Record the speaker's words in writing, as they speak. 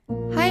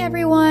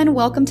everyone,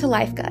 welcome to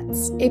Life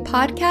Guts, a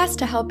podcast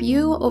to help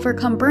you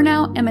overcome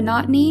burnout and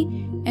monotony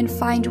and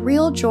find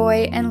real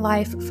joy and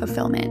life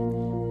fulfillment.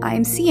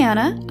 I'm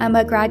Sienna. I'm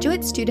a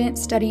graduate student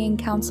studying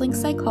counseling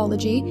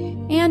psychology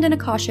and an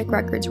Akashic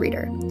Records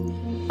reader.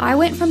 I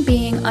went from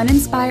being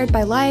uninspired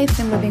by life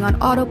and living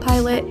on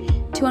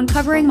autopilot to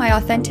uncovering my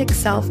authentic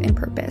self and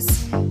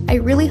purpose. I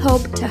really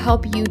hope to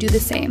help you do the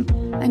same.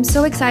 I'm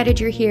so excited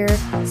you're here,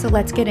 so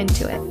let's get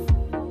into it.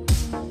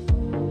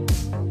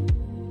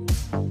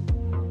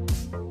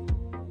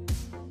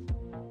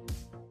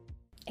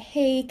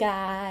 Hey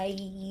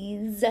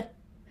guys,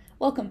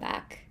 welcome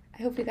back.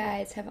 I hope you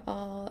guys have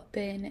all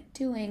been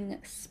doing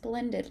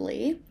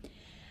splendidly.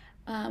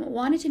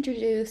 Wanted to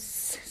introduce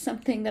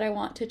something that I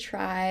want to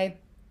try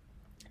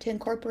to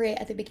incorporate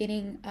at the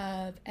beginning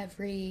of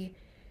every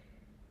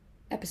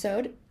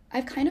episode.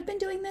 I've kind of been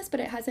doing this, but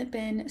it hasn't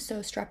been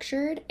so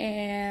structured.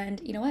 And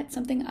you know what?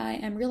 Something I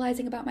am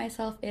realizing about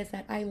myself is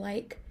that I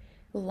like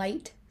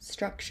light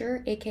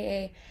structure,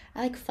 aka I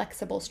like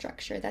flexible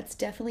structure. That's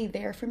definitely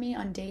there for me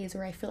on days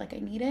where I feel like I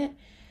need it,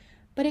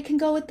 but it can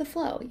go with the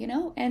flow, you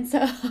know? And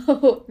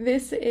so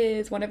this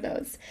is one of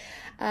those.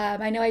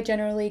 I know I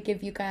generally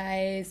give you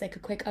guys like a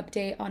quick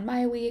update on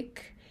my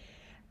week.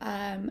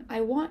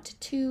 I want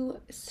to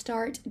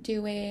start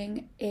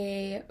doing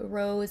a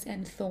rose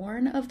and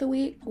thorn of the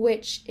week,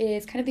 which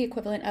is kind of the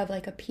equivalent of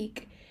like a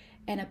peak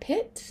and a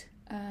pit.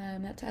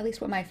 That's at least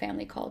what my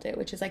family called it,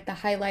 which is like the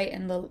highlight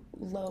and the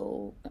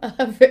low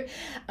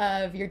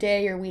of your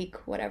day, your week,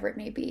 whatever it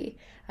may be.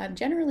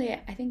 Generally,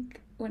 I think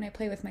when I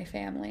play with my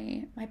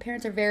family, my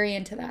parents are very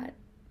into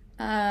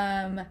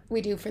that.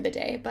 We do for the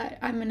day, but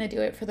I'm going to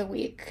do it for the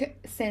week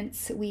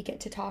since we get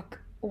to talk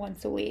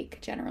once a week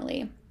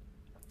generally.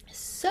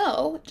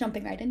 So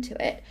jumping right into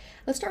it,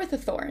 let's start with the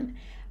thorn.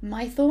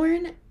 My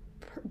thorn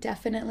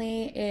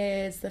definitely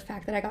is the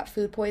fact that I got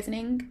food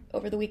poisoning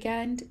over the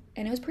weekend,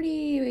 and it was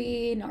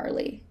pretty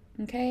gnarly,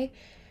 okay?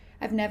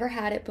 I've never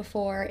had it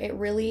before. It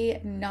really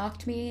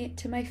knocked me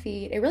to my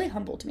feet. It really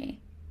humbled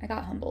me. I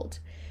got humbled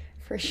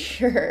for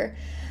sure.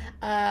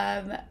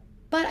 But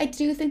I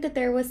do think that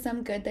there was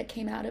some good that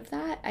came out of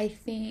that. I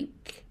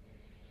think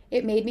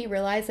it made me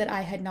realize that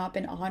I had not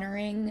been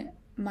honoring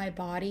my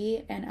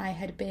body, and I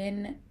had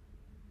been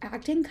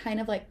acting kind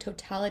of like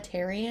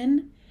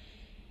totalitarian,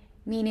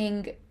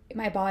 meaning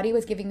my body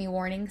was giving me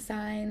warning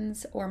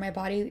signs, or my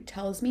body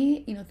tells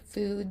me, you know,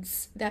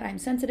 foods that I'm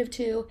sensitive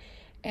to,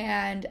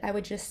 and I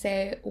would just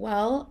say,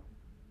 well,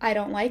 I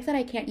don't like that,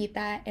 I can't eat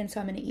that, and so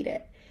I'm going to eat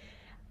it.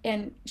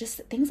 And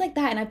just things like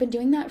that. And I've been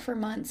doing that for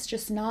months,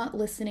 just not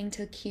listening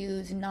to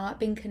cues, not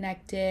being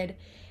connected,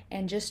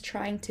 and just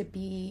trying to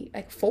be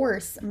like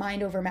force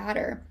mind over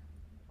matter.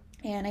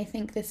 And I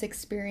think this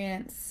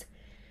experience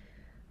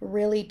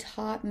really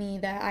taught me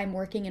that I'm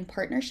working in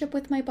partnership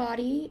with my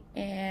body,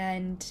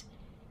 and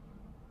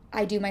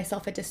I do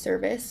myself a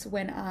disservice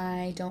when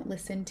I don't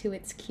listen to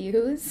its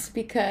cues.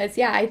 Because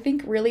yeah, I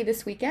think really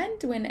this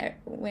weekend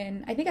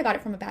when I think I got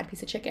it from a bad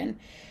piece of chicken,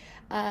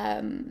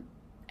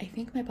 I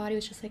think my body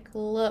was just like,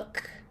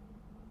 look,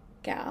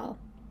 gal,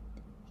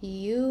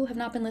 you have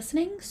not been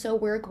listening, so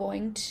we're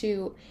going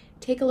to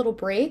take a little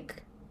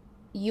break.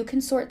 You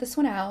can sort this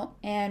one out,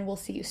 and we'll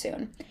see you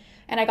soon.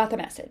 And I got the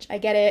message. I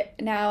get it.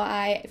 Now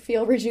I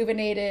feel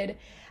rejuvenated.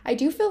 I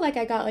do feel like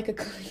I got like a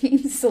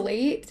clean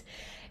slate,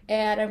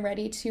 and I'm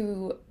ready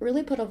to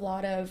really put a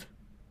lot of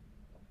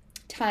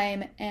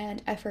time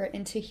and effort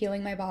into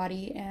healing my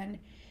body and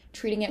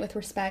treating it with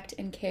respect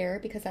and care,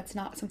 because that's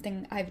not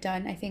something I've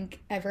done, I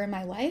think, ever in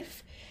my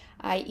life.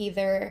 I'm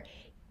either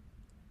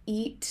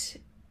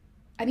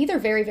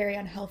very, very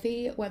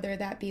unhealthy, whether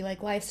that be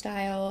like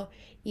lifestyle,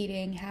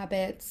 eating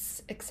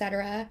habits,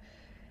 etc.,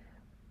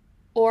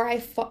 or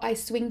I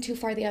swing too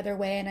far the other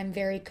way, and I'm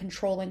very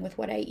controlling with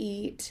what I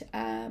eat,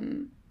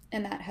 and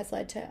that has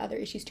led to other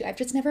issues too. I've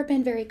just never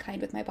been very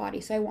kind with my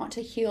body, so I want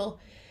to heal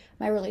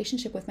my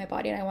relationship with my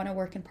body, and I want to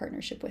work in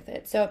partnership with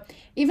it. So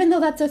even though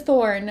that's a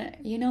thorn,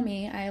 you know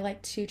me, I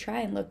like to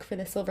try and look for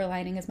the silver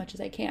lining as much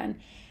as I can.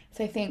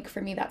 So I think for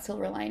me that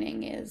silver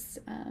lining is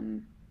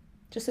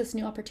just this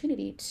new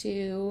opportunity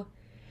to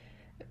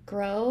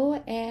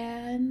grow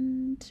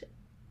and,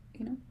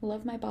 you know,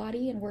 love my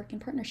body and work in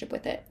partnership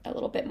with it a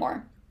little bit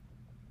more.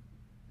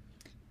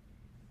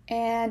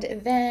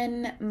 And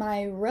then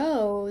my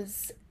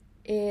rose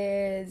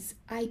is,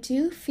 I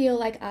do feel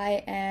like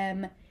I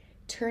am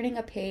turning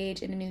a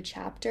page in a new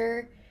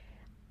chapter.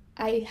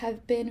 I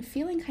have been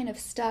feeling kind of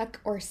stuck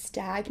or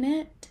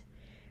stagnant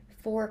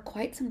for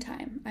quite some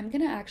time. I'm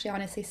gonna actually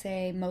honestly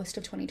say most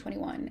of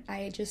 2021.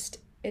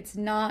 It's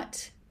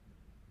not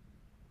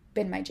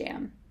been my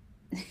jam.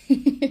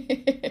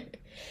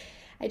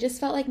 I just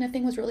felt like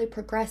nothing was really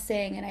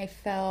progressing, and I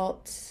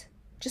felt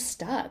just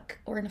stuck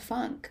or in a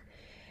funk.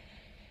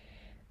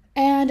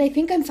 And I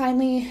think I'm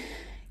finally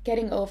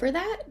getting over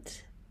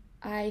that.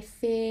 I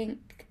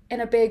think,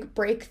 and a big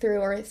breakthrough,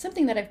 or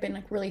something that I've been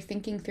like really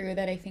thinking through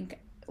that I think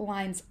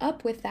lines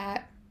up with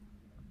that,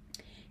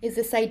 is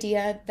this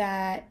idea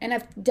that, and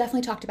I've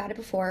definitely talked about it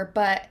before,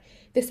 but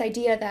this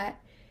idea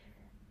that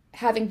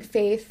having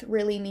faith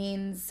really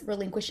means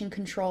relinquishing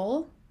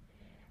control.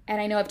 And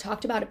I know I've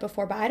talked about it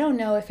before, but I don't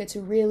know if it's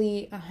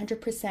really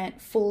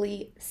 100%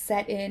 fully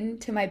set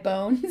into my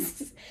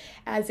bones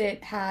as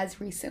it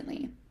has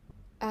recently.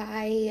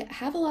 I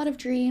have a lot of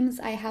dreams,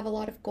 I have a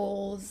lot of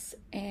goals,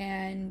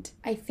 and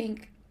I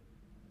think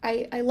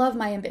I love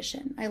my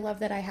ambition. I love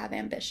that I have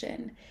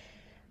ambition.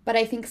 But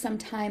I think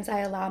sometimes I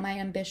allow my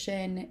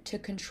ambition to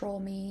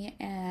control me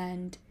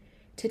and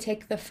to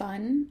take the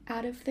fun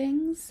out of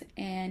things,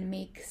 and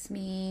makes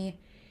me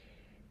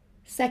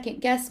second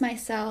guess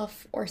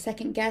myself or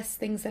second guess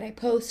things that I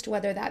post,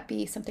 whether that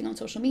be something on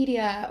social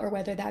media or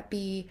whether that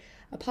be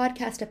a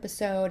podcast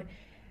episode.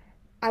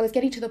 I was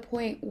getting to the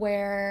point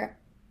where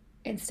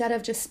instead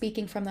of just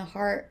speaking from the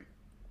heart,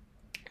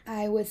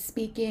 I was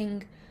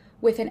speaking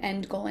with an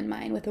end goal in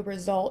mind, with a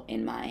result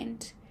in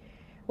mind.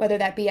 Whether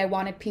that be I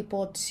wanted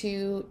people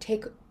to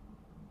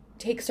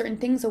take certain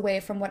things away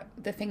from what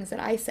the things that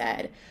I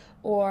said,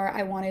 or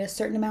I wanted a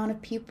certain amount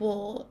of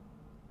people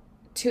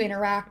to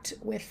interact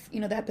with,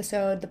 the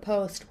episode, the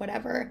post,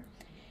 whatever.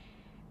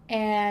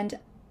 And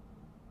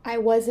I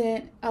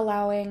wasn't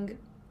allowing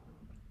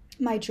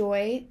my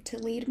joy to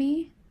lead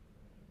me,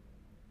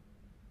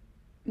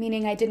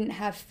 meaning I didn't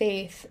have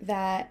faith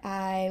that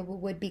I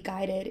would be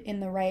guided in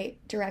the right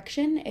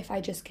direction if I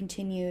just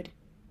continued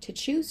to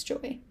choose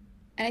joy.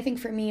 And I think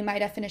for me, my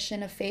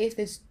definition of faith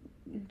is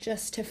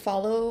just to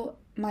follow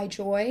my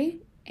joy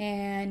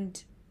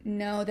and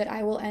know that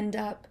I will end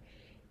up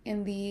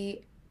in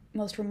the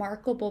most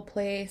remarkable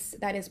place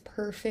that is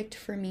perfect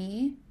for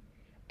me.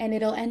 And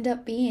it'll end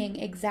up being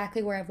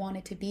exactly where I want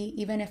it to be,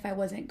 even if I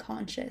wasn't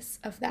conscious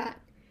of that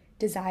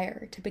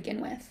desire to begin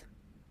with.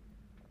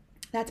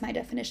 That's my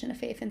definition of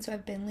faith. And so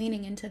I've been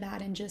leaning into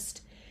that, and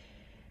just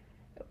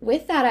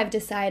with that, I've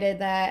decided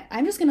that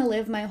I'm just going to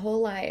live my whole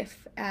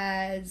life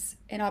as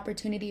an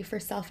opportunity for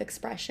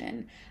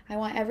self-expression. I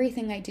want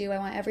everything I do, I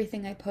want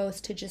everything I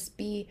post to just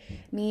be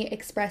me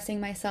expressing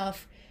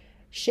myself,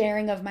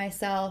 sharing of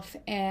myself,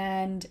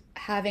 and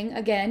having,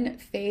 again,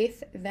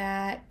 faith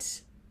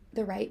that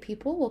the right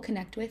people will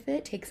connect with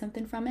it, take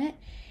something from it.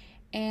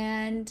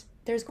 And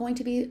there's going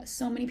to be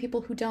so many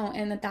people who don't,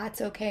 and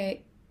that's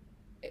okay.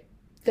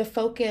 The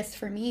focus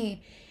for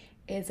me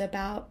is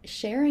about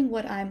sharing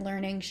what I'm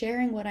learning,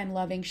 sharing what I'm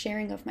loving,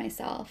 sharing of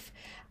myself.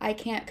 I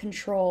can't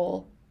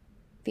control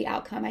the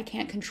outcome. I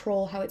can't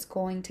control how it's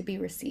going to be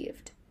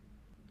received.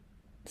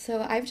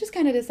 So I've just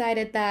kind of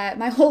decided that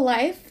my whole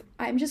life,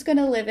 I'm just going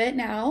to live it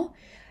now,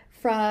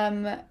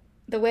 from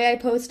the way I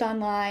post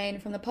online,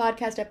 from the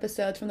podcast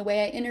episodes, from the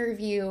way I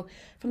interview,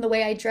 from the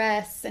way I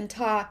dress and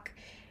talk.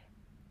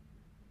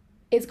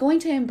 Is going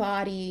to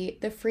embody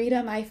the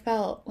freedom I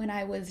felt when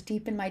I was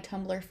deep in my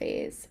Tumblr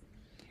phase.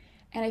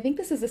 And I think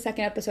this is the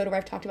second episode where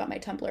I've talked about my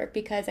Tumblr,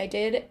 because I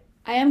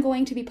am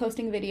going to be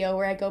posting a video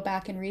where I go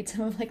back and read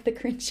some of the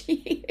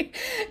cringy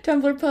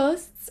Tumblr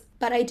posts.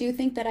 But I do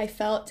think that I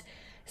felt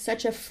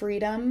such a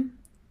freedom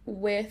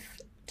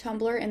with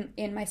Tumblr and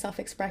in my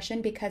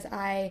self-expression, because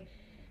I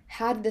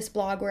had this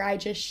blog where I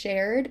just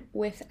shared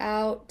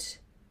without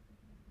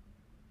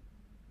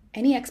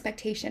any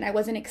expectation. I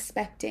wasn't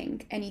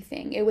expecting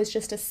anything. It was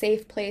just a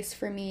safe place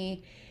for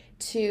me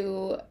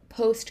to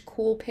post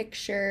cool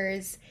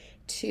pictures,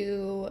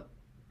 to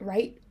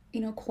write,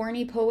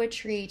 corny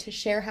poetry, to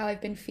share how I've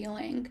been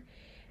feeling.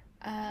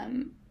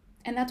 And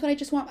that's what I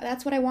just want.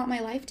 That's what I want my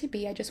life to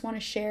be. I just want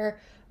to share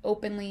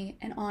openly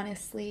and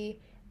honestly.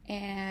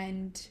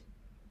 And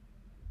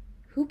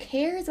who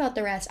cares about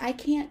the rest? I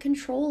can't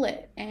control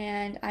it.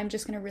 And I'm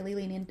just going to really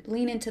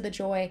lean into the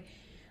joy,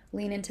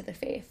 lean into the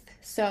faith.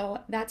 So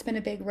that's been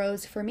a big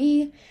rose for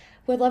me.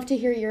 Would love to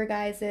hear your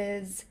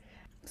guys's.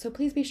 So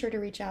please be sure to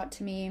reach out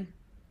to me.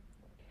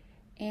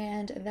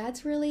 And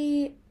that's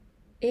really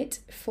it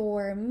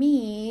for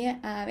me.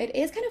 It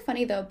is kind of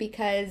funny though,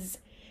 because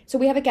so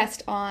we have a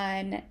guest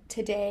on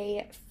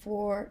today.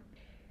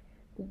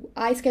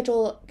 I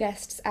schedule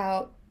guests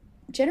out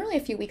generally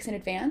a few weeks in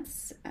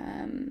advance.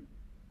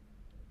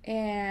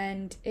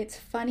 And it's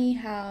funny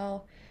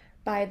how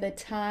by the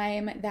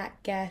time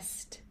that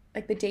guest,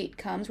 the date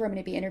comes where I'm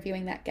going to be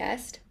interviewing that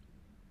guest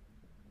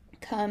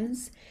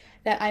comes,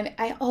 that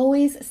I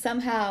always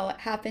somehow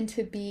happen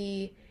to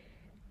be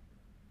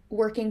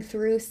working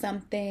through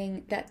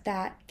something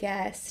that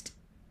guest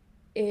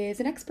is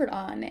an expert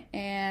on.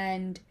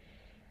 And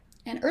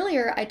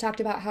earlier I talked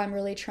about how I'm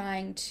really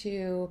trying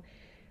to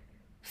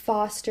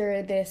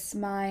foster this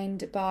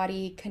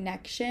mind-body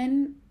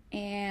connection,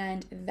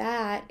 and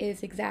that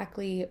is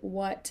exactly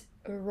what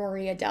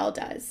Rory Adele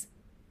does.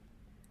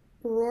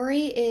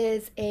 Rory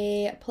is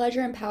a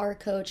pleasure and power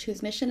coach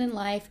whose mission in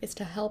life is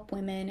to help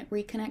women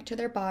reconnect to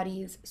their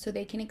bodies so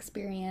they can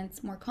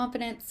experience more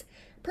confidence,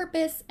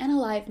 purpose, and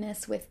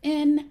aliveness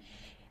within.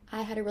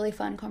 I had a really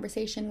fun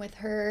conversation with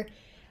her,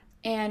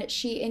 and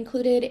she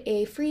included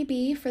a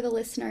freebie for the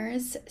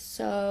listeners,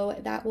 so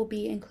that will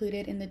be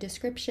included in the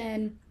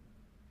description.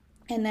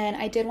 And then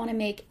I did want to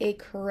make a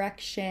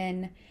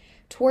correction.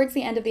 Towards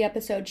the end of the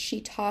episode,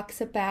 she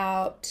talks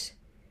about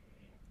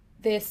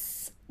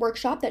this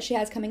workshop that she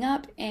has coming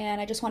up,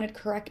 and I just wanted to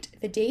correct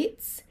the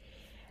dates.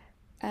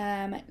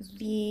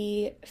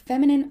 The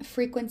feminine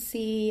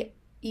frequency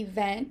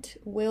event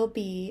will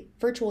be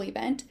virtual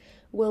event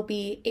will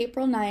be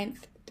April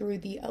 9th through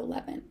the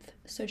 11th.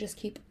 So just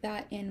keep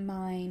that in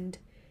mind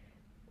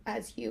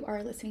as you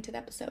are listening to the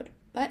episode.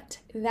 But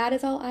that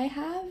is all I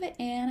have,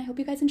 and I hope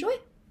you guys enjoy.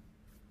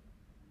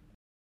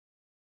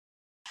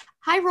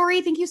 Hi,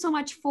 Rory. Thank you so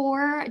much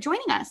for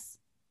joining us.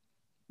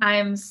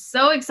 I'm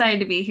so excited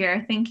to be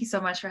here. Thank you so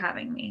much for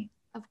having me.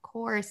 Of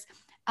course.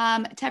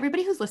 To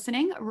everybody who's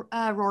listening,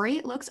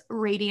 Rory looks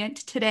radiant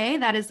today.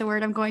 That is the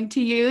word I'm going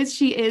to use.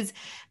 She is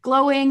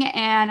glowing,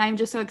 and I'm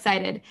just so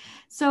excited.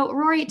 So,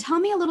 Rory, tell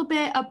me a little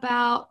bit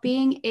about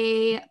being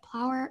a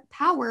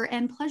power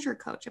and pleasure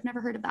coach. I've never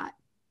heard of that.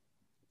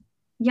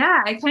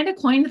 Yeah, I kind of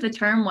coined the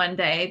term one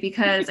day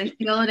because I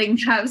feel it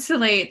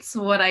encapsulates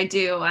what I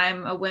do.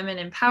 I'm a women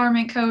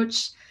empowerment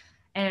coach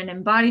and an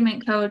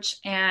embodiment coach,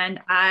 and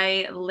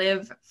I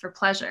live for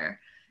pleasure.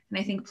 And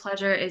I think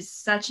pleasure is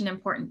such an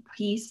important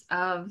piece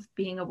of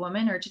being a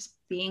woman or just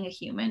being a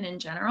human in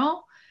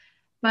general.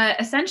 But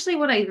essentially,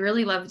 what I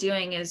really love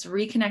doing is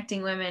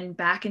reconnecting women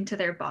back into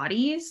their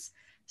bodies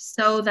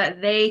so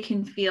that they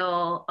can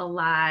feel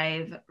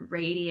alive,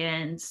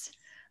 radiant,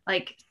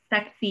 like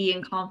sexy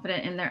and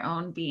confident in their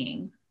own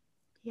being.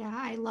 Yeah,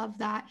 I love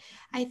that.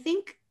 I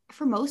think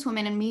for most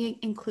women, and me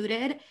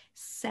included,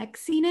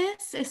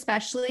 sexiness,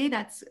 especially,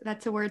 that's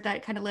a word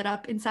that kind of lit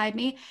up inside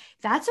me.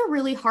 That's a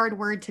really hard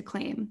word to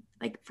claim.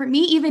 Like for me,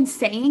 even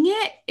saying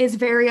it is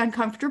very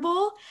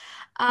uncomfortable.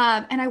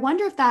 And I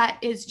wonder if that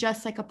is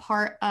just like a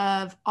part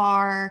of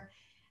our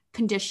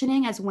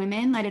conditioning as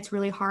women, that it's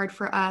really hard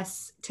for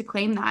us to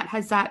claim that.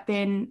 Has that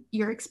been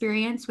your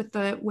experience with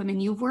the women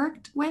you've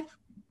worked with?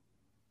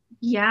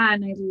 Yeah,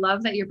 and I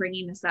love that you're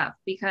bringing this up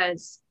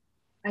because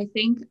I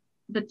think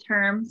the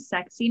term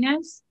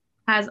sexiness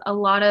has a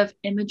lot of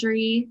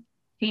imagery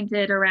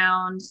painted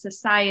around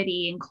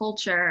society and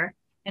culture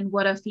and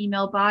what a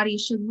female body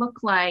should look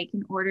like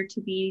in order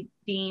to be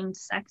deemed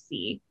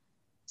sexy.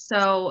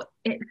 So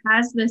it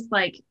has this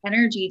like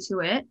energy to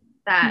it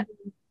that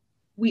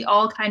we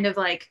all kind of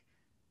like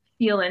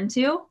feel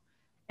into.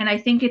 And I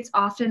think it's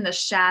often the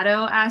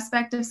shadow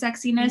aspect of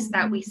sexiness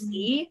that we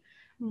see.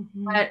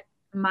 Mm-hmm. But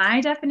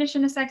my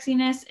definition of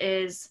sexiness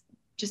is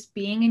just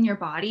being in your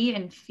body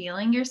and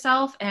feeling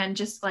yourself and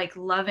just like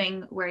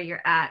loving where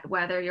you're at,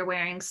 whether you're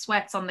wearing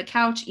sweats on the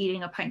couch,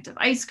 eating a pint of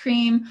ice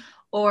cream,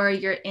 or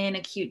you're in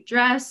a cute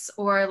dress,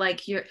 or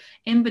like you're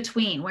in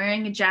between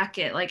wearing a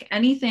jacket, like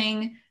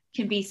anything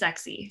can be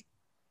sexy.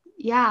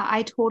 Yeah,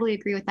 I totally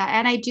agree with that.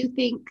 And I do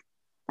think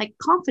like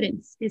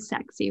confidence is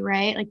sexy,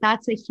 right? Like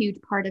that's a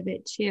huge part of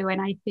it too.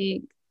 And I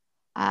think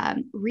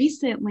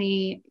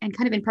recently, and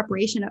kind of in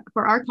preparation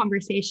for our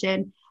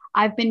conversation,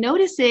 I've been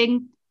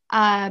noticing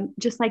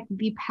just like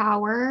the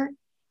power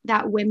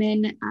that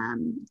women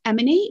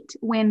emanate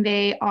when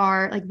they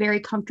are like very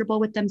comfortable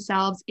with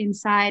themselves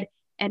inside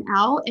and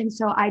out. And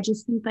so I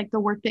just think like the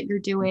work that you're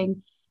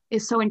doing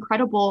is so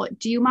incredible.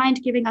 Do you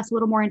mind giving us a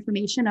little more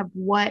information of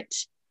what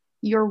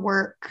your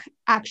work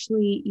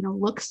actually,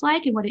 looks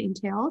like and what it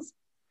entails?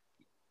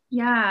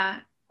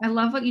 Yeah, I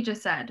love what you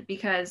just said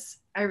because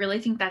I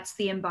really think that's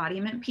the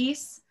embodiment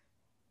piece,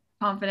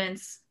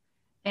 confidence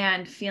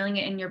and feeling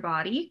it in your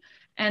body.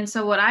 And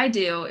so what I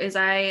do is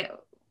it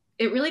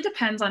really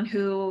depends on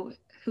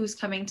who's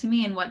coming to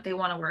me and what they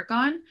want to work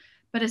on.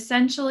 But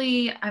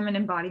essentially, I'm an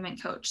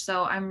embodiment coach.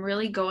 So I'm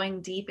really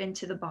going deep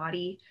into the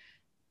body,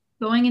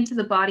 going into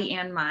the body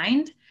and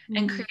mind,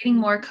 and Mm. creating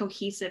more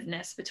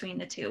cohesiveness between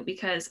the two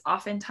because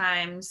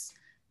oftentimes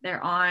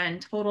they're on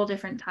total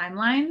different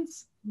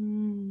timelines.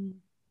 Mm.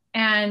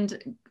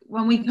 And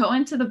when we go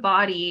into the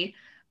body,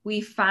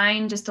 we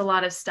find just a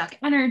lot of stuck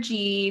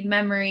energy,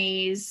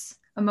 memories,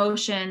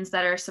 emotions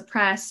that are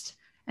suppressed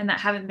and that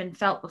haven't been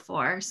felt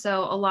before.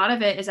 So a lot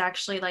of it is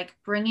actually like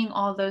bringing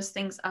all those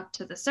things up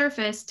to the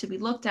surface to be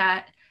looked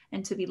at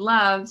and to be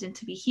loved and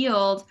to be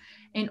healed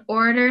in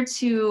order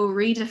to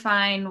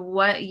redefine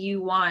what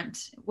you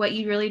want, what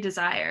you really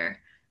desire.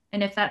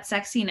 And if that's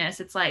sexiness,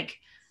 it's like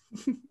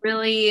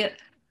really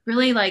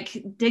really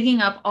like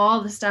digging up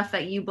all the stuff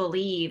that you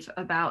believe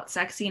about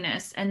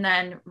sexiness and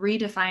then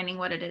redefining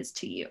what it is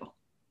to you.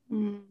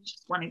 Mm.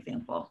 Just one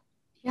example.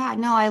 Yeah,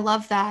 no, I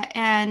love that.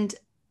 And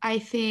I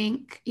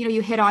think,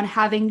 you hit on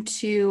having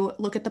to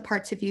look at the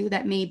parts of you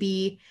that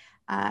maybe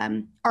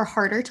are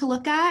harder to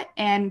look at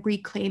and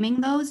reclaiming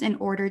those in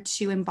order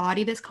to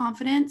embody this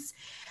confidence,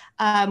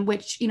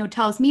 which,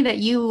 tells me that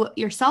you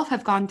yourself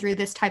have gone through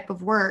this type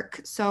of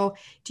work. So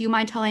do you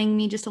mind telling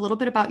me just a little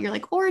bit about your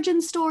like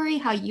origin story,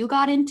 how you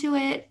got into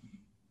it?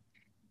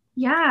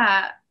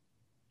 Yeah,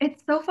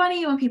 it's so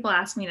funny when people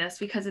ask me this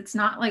because it's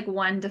not like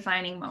one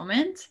defining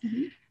moment.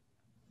 Mhm.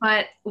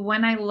 But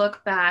when I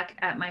look back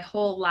at my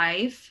whole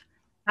life,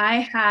 I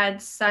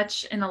had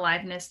such an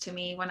aliveness to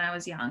me when I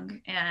was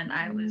young. And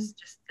I Mm. was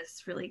just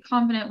this really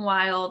confident,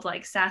 wild,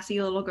 like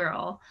sassy little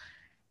girl.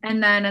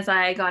 And then as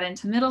I got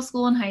into middle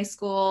school and high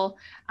school,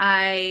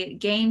 I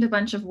gained a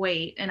bunch of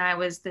weight, and I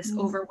was this Mm.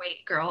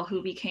 overweight girl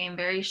who became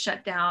very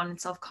shut down and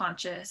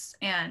self-conscious.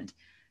 And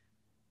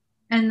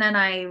then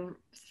I,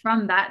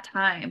 from that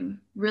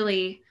time,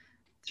 really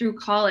through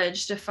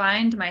college,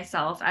 defined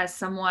myself as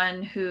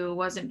someone who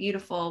wasn't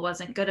beautiful,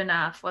 wasn't good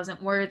enough,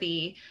 wasn't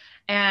worthy.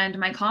 And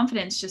my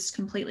confidence just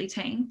completely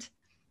tanked.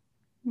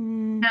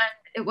 Mm. And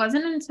it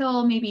wasn't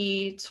until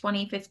maybe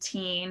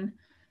 2015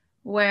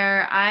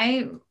 where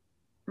I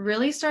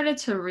really started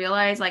to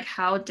realize like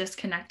how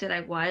disconnected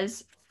I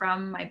was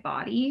from my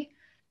body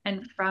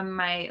and from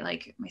my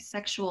like my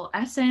sexual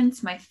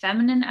essence, my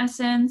feminine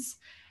essence.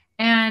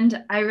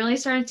 And I really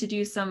started to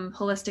do some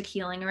holistic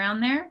healing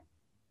around there.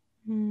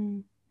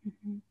 Mm.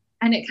 Mhm.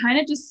 And it kind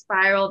of just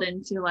spiraled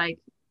into like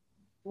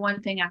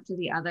one thing after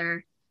the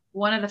other.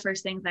 One of the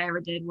first things I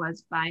ever did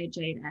was buy a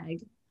jade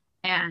egg.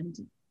 And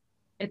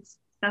it's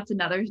that's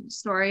another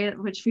story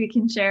which we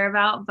can share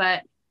about.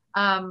 But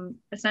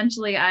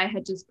essentially, I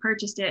had just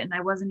purchased it and I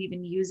wasn't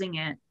even using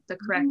it the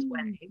correct Mm.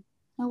 way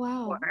Oh,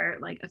 wow. for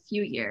like a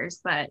few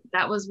years. But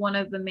that was one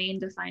of the main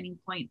defining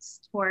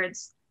points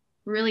towards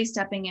really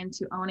stepping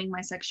into owning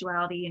my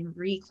sexuality and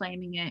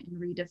reclaiming it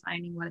and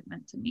redefining what it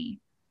meant to me.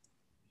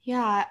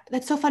 Yeah,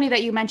 that's so funny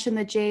that you mentioned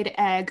the jade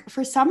egg.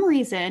 For some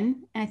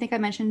reason, and I think I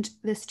mentioned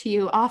this to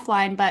you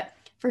offline, but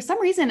for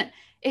some reason,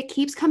 it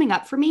keeps coming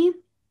up for me.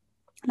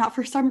 Not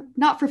for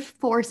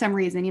some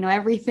reason.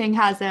 Everything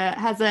has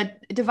a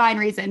divine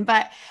reason.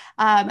 But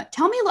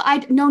tell me,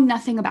 I know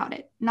nothing about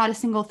it, not a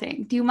single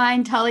thing. Do you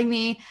mind telling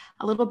me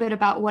a little bit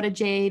about what a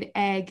jade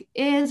egg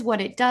is,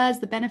 what it does,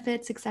 the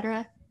benefits,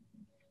 etc.?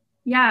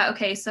 Yeah,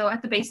 okay. So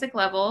at the basic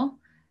level,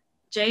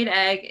 jade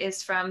egg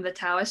is from the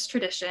Taoist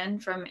tradition,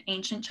 from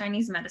ancient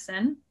Chinese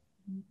medicine.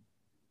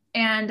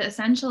 And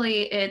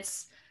essentially,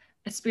 it's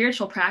a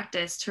spiritual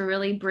practice to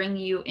really bring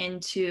you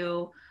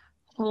into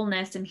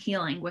wholeness and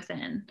healing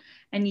within,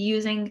 and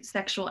using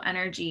sexual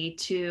energy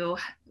to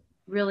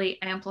really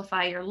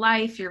amplify your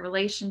life, your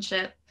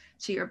relationship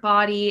to your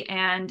body,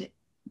 and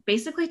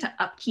basically to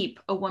upkeep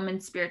a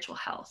woman's spiritual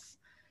health.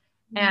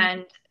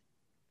 And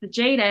the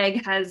jade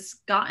egg has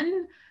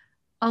gotten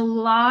a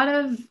lot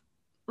of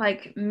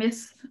like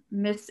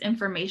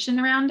misinformation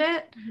around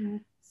it. Mm-hmm.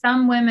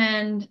 Some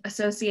women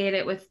associate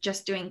it with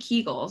just doing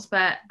Kegels,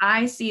 but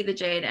I see the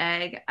jade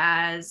egg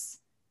as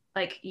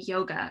like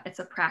yoga. It's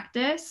a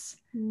practice,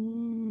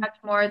 Mm-hmm. much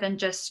more than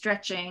just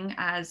stretching,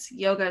 as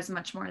yoga is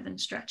much more than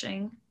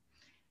stretching.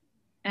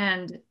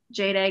 And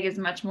jade egg is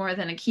much more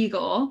than a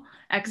Kegel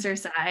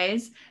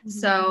exercise.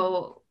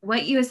 So,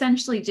 what you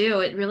essentially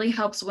do, it really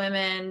helps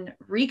women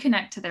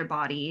reconnect to their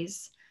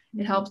bodies. It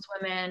Mm-hmm. helps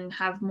women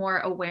have more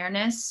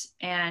awareness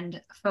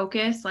and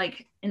focus,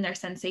 like in their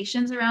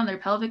sensations around their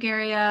pelvic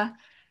area.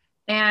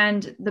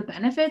 And the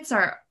benefits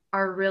are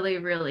really,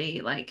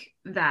 really like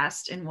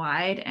vast and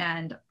wide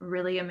and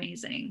really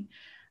amazing.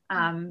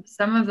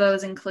 Some of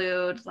those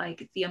include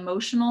like the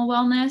emotional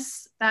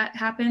wellness that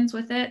happens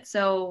with it.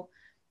 So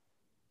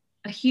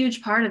a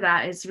huge part of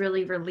that is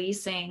really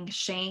releasing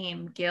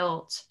shame,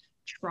 guilt,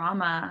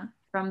 trauma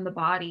from the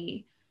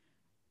body,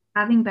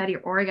 having better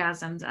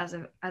orgasms as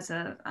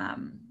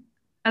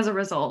a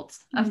result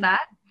of Mm-hmm.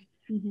 that.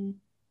 Mm-hmm.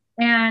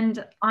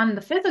 And on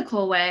the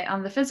physical way,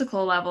 on the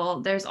physical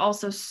level, there's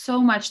also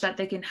so much that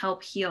they can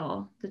help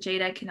heal. The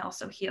jade egg can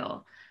also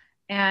heal.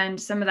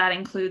 And some of that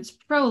includes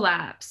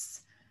prolapse,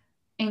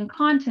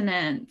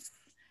 incontinence,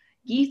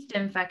 yeast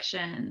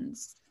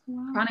infections,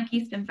 Wow. chronic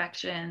yeast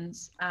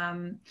infections,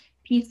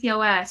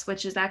 PCOS,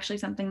 which is actually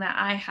something that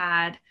I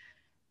had.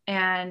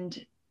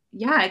 And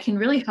yeah, it can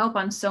really help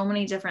on so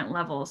many different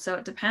levels. So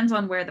it depends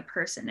on where the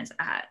person is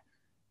at.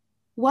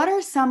 What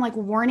are some like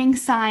warning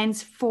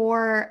signs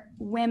for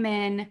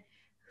women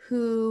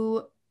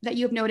who that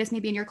you have noticed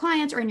maybe in your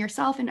clients or in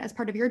yourself and as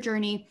part of your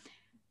journey?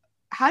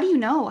 How do you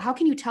know? How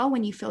can you tell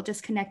when you feel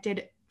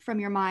disconnected from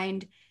your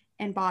mind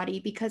and body?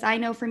 Because I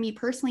know for me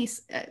personally,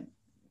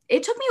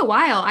 it took me a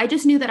while. I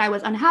just knew that I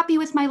was unhappy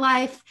with my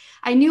life.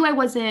 I knew I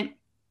wasn't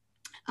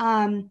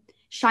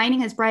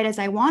shining as bright as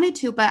I wanted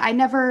to, but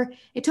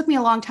it took me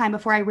a long time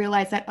before I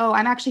realized that, oh,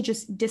 I'm actually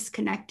just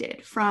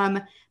disconnected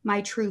from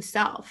my true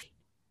self.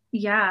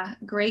 Yeah,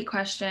 great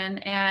question.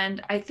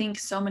 And I think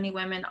so many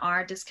women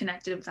are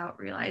disconnected without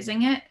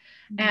realizing it.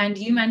 Mm-hmm. And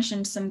you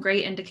mentioned some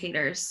great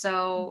indicators.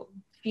 So,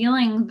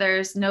 feeling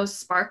there's no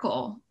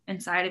sparkle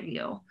inside of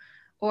you,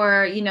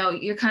 or,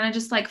 you're kind of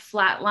just like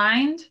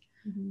flatlined,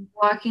 Mm-hmm.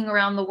 walking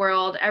around the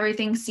world,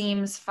 everything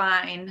seems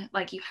fine.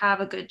 Like you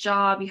have a good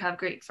job, you have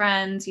great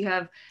friends, you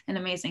have an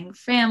amazing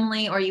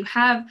family, or you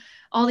have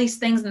all these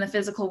things in the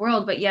physical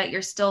world, but yet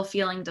you're still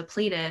feeling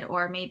depleted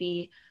or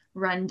maybe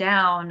run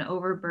down,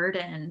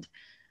 overburdened.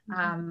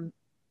 Mm-hmm. Um,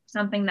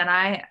 Something that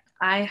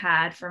I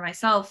had for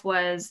myself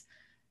was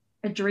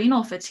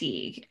adrenal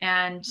fatigue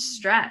and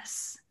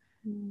stress.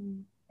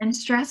 Mm-hmm. And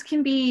stress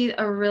can be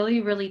a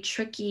really, really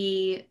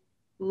tricky,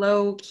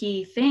 low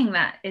key thing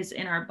that is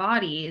in our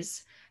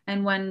bodies.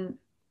 And when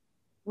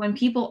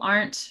people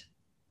aren't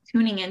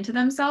tuning into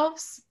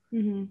themselves,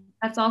 Mm-hmm.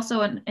 That's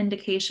also an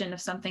indication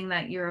of something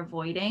that you're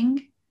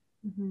avoiding,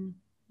 Mm-hmm. Mm-hmm.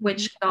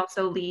 which could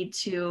also lead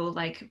to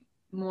like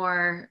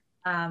more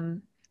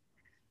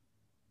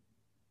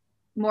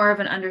more of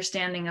an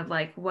understanding of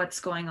like what's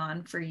going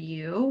on for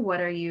you.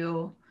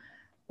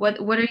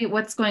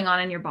 What's going on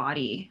in your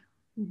body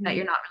that Mm-hmm.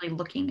 you're not really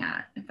looking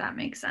at, if that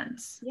makes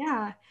sense.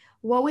 Yeah.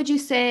 What would you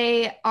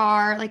say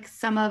are like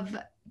some of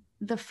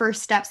the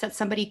first steps that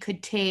somebody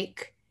could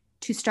take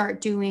to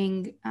start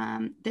doing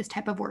this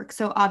type of work?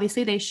 So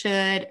obviously they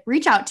should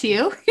reach out to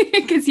you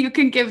because you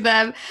can give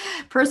them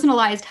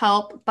personalized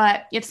help.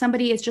 But if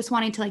somebody is just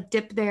wanting to like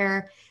dip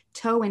their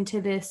toe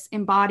into this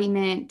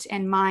embodiment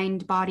and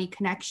mind body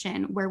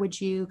connection, where would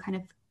you kind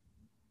of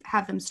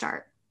have them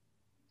start?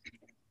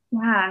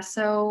 Yeah,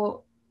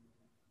 so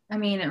I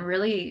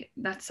mean,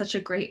 that's such a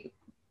great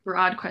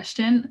broad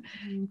question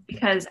Mm-hmm.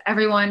 because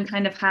everyone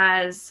kind of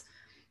has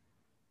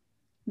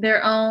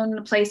their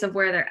own place of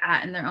where they're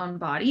at in their own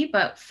body.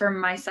 But for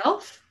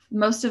myself,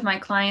 most of my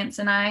clients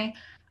and I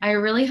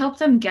really help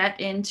them get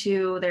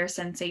into their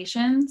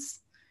sensations,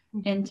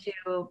 Mm-hmm.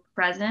 into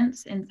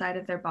presence inside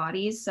of their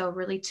bodies. So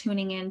really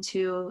tuning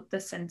into the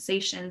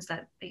sensations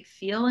that they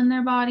feel in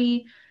their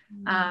body,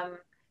 um,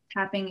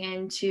 tapping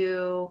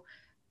into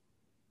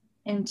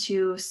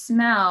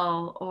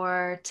smell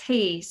or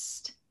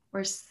taste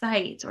or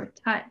sight or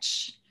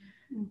touch.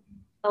 Mm-hmm.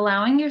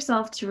 Allowing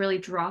yourself to really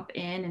drop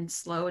in and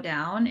slow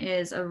down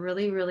is a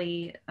really,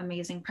 really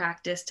amazing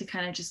practice to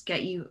kind of just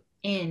get you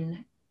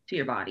in to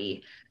your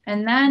body.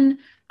 And then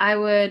I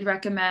would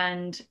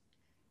recommend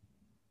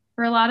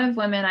for a lot of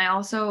women, I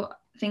also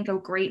think a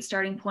great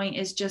starting point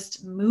is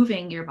just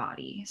moving your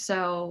body.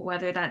 So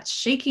whether that's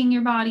shaking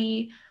your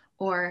body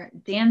or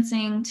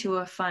dancing to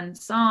a fun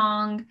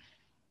song,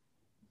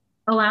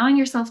 allowing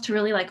yourself to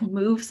really like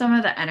move some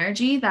of the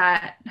energy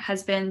that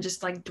has been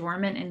just like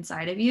dormant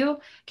inside of you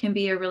can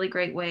be a really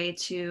great way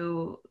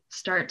to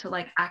start to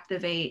like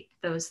activate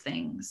those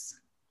things.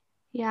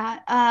 Yeah.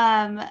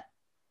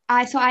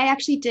 I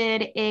actually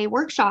did a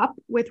workshop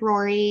with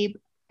Rory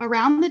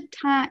around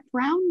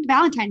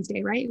Valentine's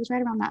Day, right? It was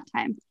right around that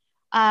time.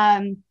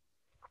 Um,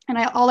 and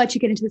I'll let you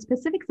get into the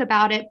specifics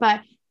about it,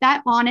 but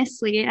that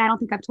honestly, and I don't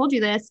think I've told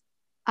you this,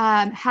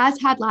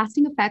 has had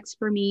lasting effects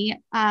for me.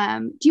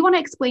 Do you want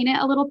to explain it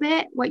a little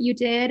bit, what you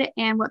did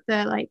and what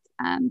the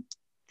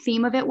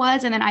theme of it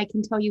was, and then I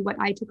can tell you what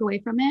I took away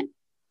from it?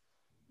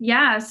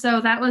 Yeah,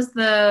 so that was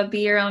the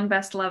Be Your Own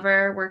Best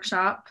Lover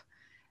workshop.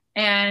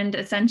 And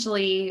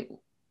essentially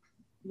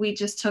I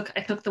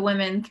took the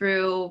women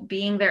through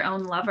being their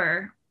own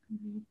lover.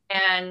 Mm-hmm.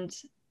 And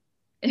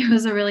it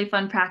was a really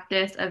fun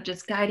practice of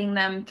just guiding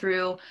them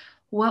through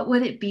what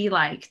would it be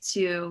like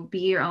to be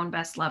your own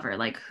best lover?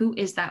 Like, who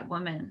is that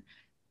woman?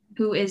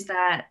 Who is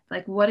that?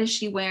 Like, what is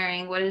she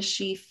wearing? What is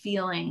she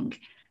feeling?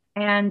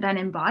 And then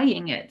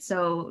embodying it.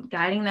 So,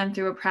 guiding them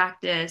through a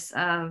practice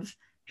of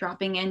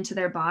dropping into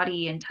their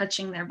body and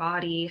touching their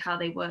body how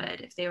they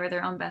would if they were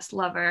their own best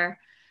lover.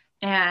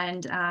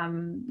 And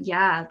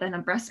yeah, then a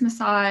breast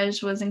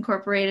massage was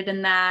incorporated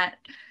in that,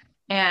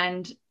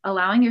 and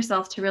allowing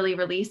yourself to really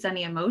release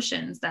any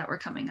emotions that were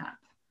coming up.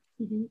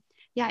 Mm-hmm.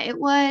 Yeah, it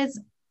was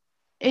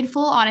in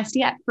full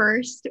honesty at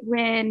first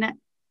when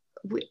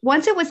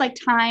once it was like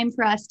time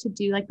for us to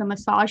do like the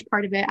massage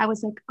part of it, I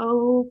was like,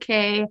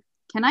 okay,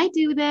 can I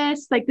do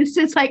this? Like, this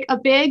is like a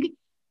big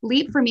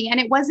leap for me. And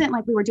it wasn't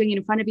like we were doing it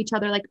in front of each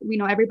other. Like,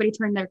 everybody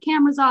turned their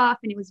cameras off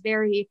and it was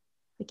very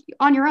like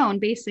on your own,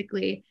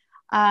 basically.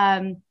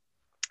 Um,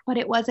 but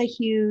it was a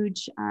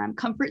huge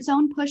comfort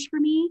zone push for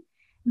me.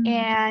 Mm.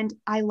 And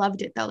I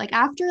loved it though. Like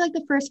after like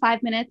the first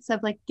 5 minutes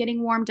of like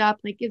getting warmed up,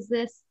 like, is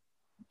this,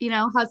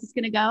 how's this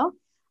going to go?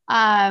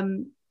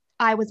 Um,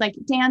 I was like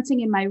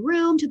dancing in my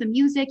room to the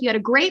music. You had a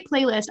great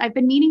playlist. I've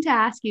been meaning to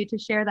ask you to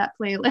share that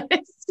playlist.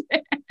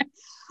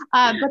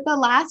 But the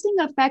lasting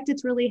effect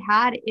it's really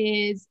had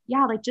is,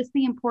 yeah, like just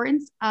the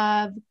importance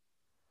of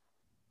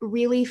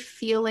really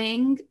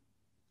feeling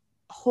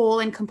whole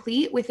and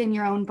complete within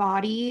your own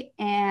body.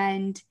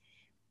 And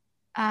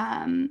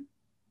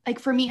like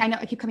for me, I know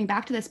I keep coming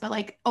back to this, but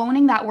like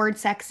owning that word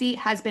sexy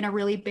has been a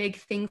really big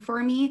thing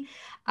for me.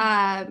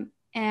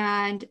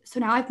 And so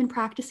now I've been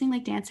practicing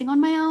like dancing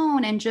on my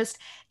own and just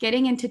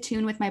getting into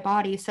tune with my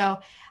body. So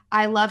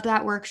I loved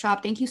that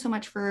workshop. Thank you so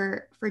much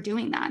for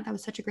doing that. That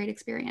was such a great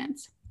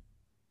experience.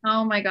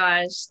 Oh my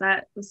gosh,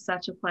 that was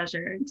such a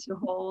pleasure to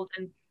hold.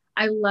 And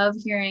I love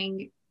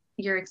hearing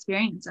your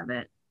experience of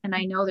it. And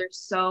I know there's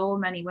so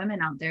many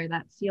women out there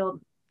that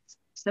feel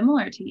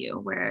similar to you,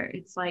 where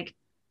it's like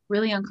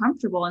really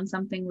uncomfortable and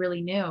something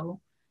really new.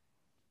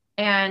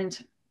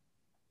 And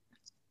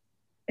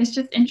it's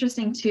just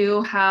interesting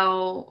too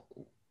how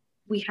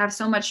we have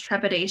so much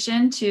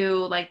trepidation to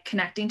like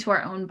connecting to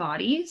our own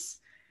bodies.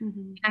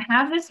 Mm-hmm. I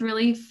have this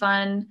really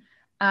fun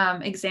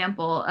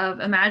example of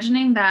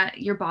imagining that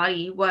your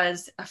body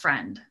was a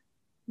friend,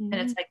 and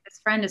Mm-hmm. it's like this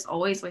friend is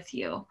always with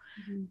you,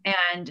 Mm-hmm.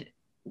 and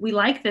we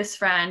like this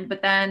friend,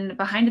 but then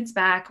behind its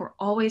back we're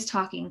always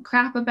talking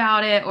crap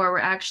about it, or we're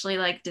actually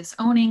like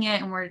disowning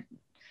it, and we're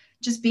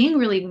just being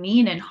really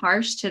mean and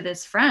harsh to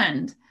this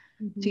friend.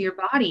 to Mm-hmm. your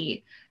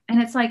body.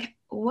 And it's like,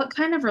 what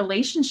kind of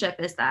relationship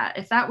is that?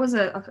 If that was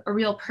a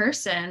real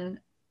person,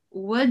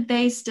 would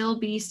they still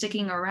be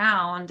sticking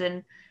around?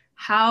 And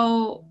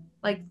how,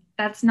 like,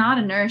 that's not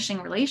a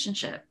nourishing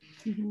relationship.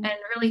 Mm-hmm. And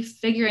really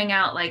figuring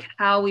out like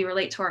how we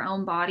relate to our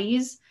own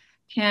bodies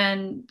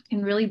can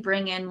really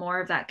bring in more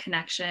of that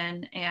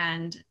connection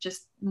and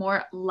just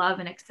more love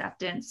and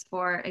acceptance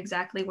for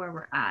exactly where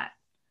we're at.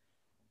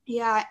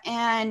 Yeah.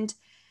 And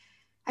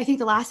I think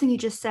the last thing you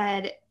just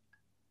said,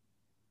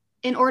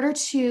 in order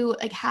to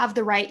like have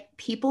the right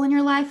people in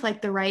your life,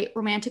 like the right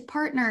romantic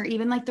partner,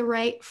 even like the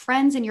right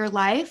friends in your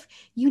life,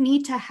 you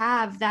need to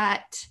have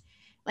that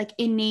like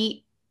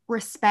innate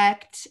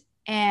respect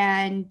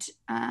and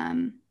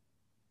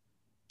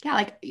yeah,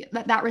 like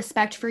that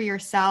respect for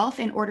yourself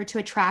in order to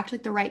attract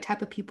like the right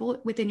type of people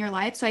within your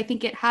life. So I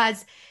think it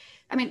has,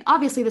 I mean,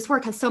 obviously this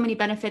work has so many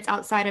benefits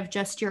outside of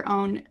just your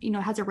own, you know,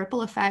 it has a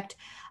ripple effect.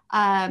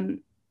 Um,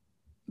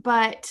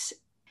 but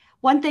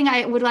one thing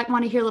I would like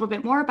want to hear a little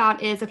bit more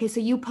about is okay, so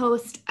you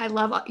post, I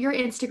love your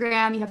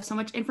Instagram, you have so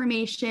much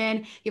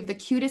information, you have the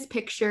cutest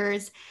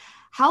pictures.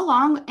 How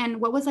long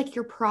and what was like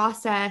your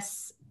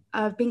process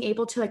of being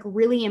able to like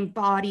really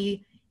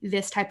embody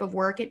this type of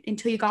work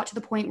until you got to the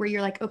point where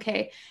you're like,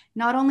 okay,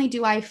 not only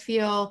do I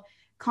feel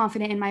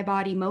confident in my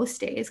body most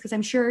days, because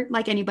I'm sure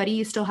like anybody,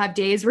 you still have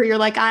days where you're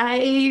like,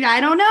 I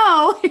don't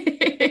know.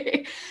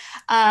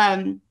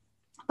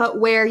 But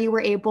where you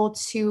were able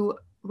to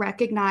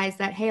recognize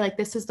that, hey, like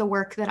this is the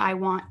work that I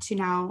want to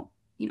now,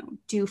 you know,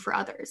 do for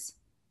others.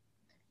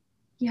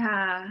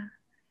 Yeah,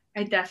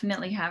 I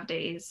definitely have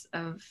days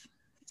of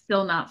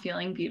still not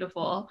feeling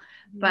beautiful,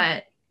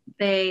 but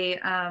they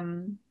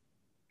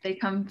they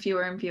come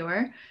fewer and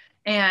fewer,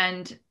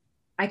 and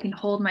I can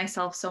hold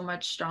myself so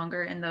much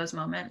stronger in those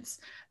moments.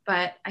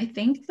 But I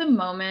think the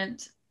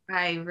moment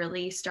I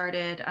really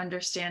started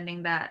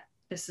understanding that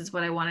this is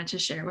what I wanted to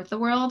share with the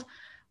world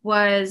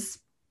was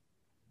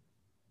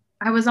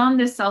I was on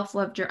this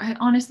self-love journey. I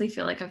honestly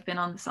feel like I've been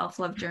on the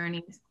self-love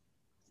journey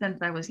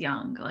since I was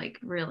young, like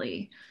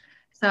really.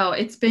 So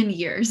it's been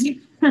years.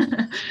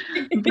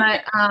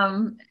 But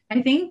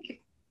I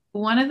think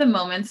one of the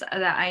moments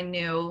that I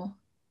knew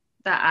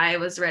that I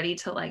was ready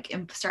to like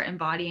start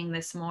embodying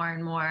this more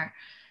and more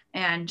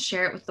and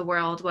share it with the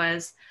world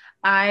was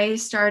I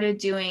started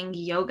doing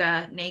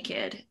yoga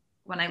naked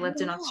when I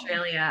lived in Oh,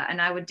 Australia,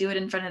 and I would do it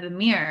in front of the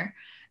mirror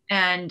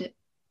and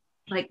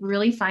like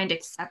really find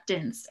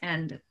acceptance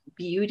and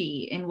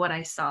beauty in what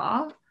I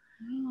saw.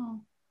 wow.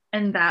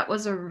 And that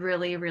was a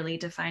really, really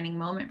defining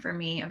moment for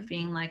me of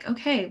being like,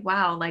 okay,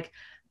 wow, like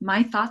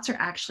my thoughts are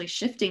actually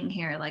shifting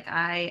here. Like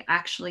I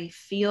actually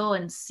feel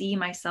and see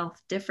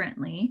myself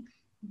differently,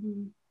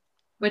 Mhm.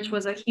 which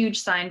was a huge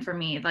sign for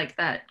me, like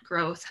that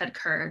growth had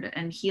occurred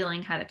and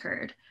healing had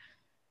occurred.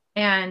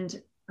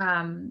 And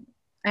I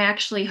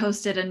actually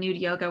hosted a nude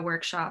yoga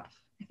workshop,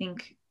 I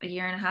think a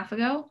year and a half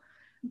ago,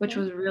 which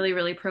Okay. was really,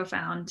 really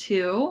profound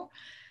too.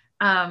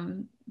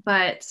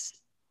 But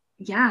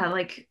yeah,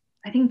 like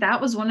I think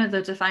that was one of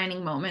the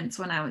defining moments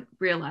when I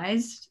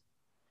realized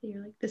So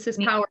you're like, this is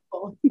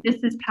powerful.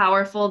 this is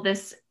powerful.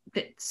 That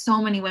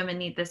so many women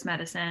need this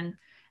medicine.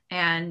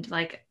 And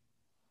like,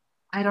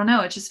 I don't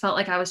know, it just felt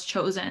like I was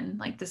chosen.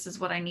 Like, this is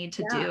what I need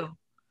to Yeah. do.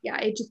 Yeah.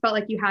 It just felt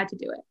like you had to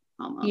do it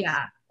almost.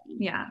 Yeah.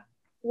 Yeah.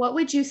 What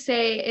would you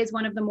say is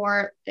one of the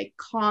more like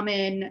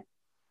common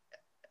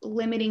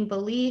limiting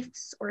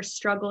beliefs or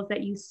struggles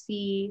that you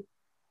see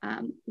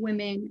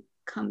women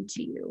come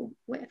to you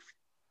with?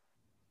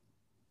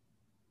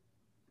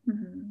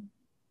 Mhm.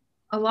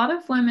 A lot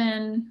of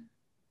women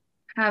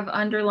have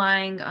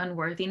underlying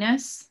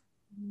unworthiness,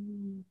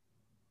 Mm.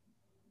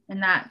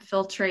 and that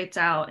filtrates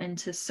out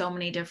into so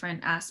many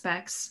different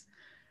aspects.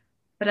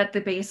 But at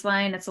the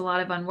baseline, it's a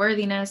lot of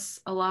unworthiness,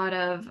 a lot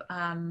of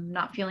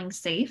not feeling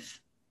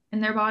safe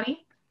in their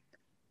body,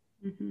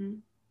 Mm-hmm.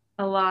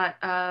 a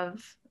lot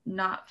of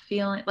not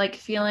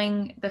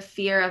feeling the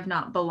fear of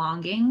not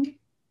belonging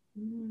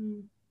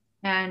Mm-hmm.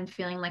 and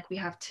feeling like we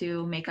have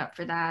to make up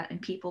for that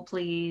and people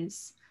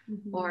please,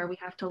 Mm-hmm. or we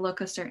have to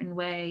look a certain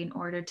way in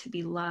order to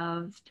be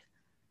loved.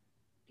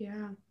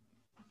 Yeah.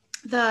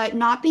 The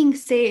not being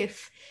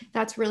safe,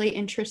 that's really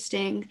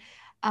interesting.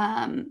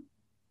 Um,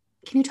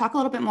 can you talk a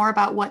little bit more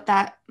about what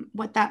that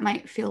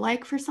might feel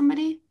like for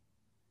somebody?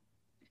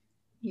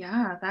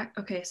 Yeah, that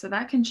okay, so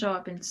that can show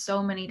up in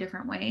so many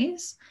different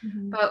ways.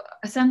 Mm-hmm. But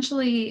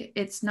essentially,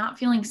 it's not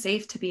feeling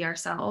safe to be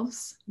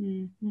ourselves.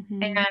 And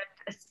Mm-hmm.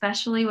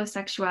 especially with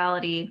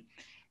sexuality,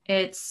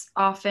 it's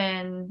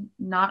often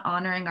not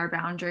honoring our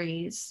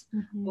boundaries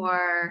Mm-hmm.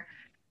 or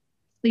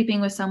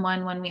sleeping with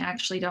someone when we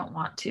actually don't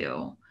want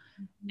to,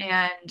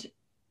 and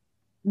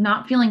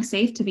not feeling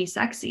safe to be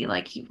sexy,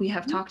 like we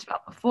have talked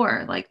about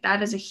before. Like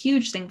that is a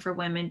huge thing for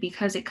women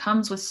because it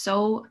comes with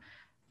so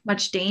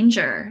much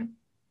danger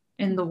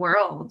in the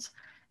world.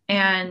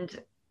 And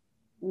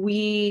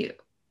we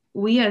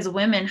we as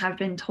women have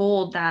been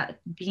told that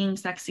being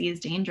sexy is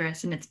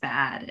dangerous and it's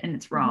bad and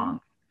it's Mm-hmm. wrong.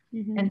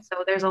 Mm-hmm. And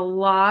so there's a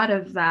lot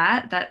of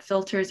that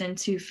filters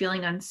into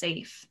feeling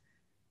unsafe.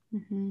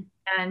 Mm-hmm.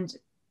 And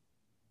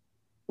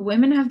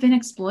women have been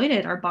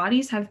exploited. Our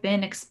bodies have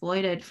been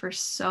exploited for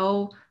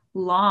so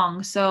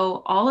long.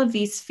 So all of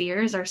these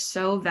fears are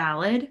so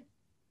valid.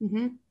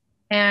 Mm-hmm.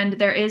 And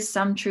there is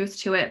some truth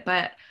to it,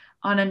 but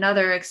on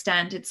another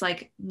extent, it's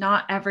like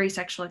not every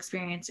sexual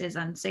experience is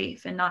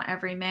unsafe and not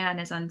every man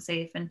is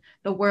unsafe. And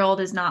the world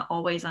is not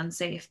always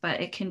unsafe,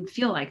 but it can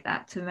feel like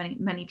that to many,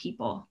 many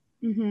people.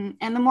 Mm-hmm.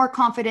 And the more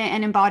confident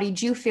and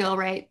embodied you feel,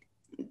 right?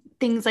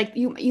 Things like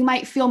you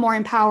might feel more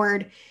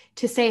empowered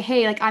to say,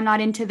 hey, like I'm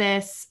not into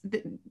this.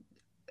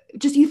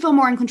 Just you feel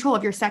more in control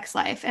of your sex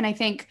life. And I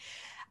think,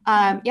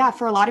 yeah,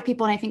 for a lot of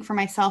people, and I think for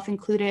myself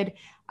included,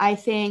 I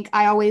think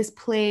I always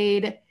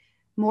played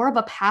more of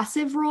a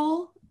passive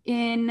role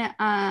in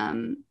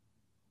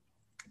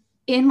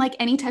like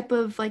any type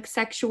of like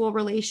sexual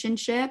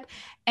relationship.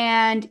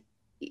 And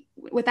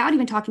without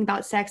even talking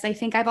about sex, I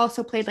think I've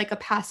also played like a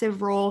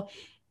passive role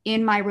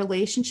in my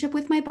relationship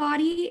with my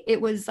body. It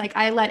was like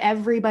I let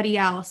everybody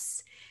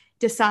else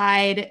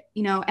decide,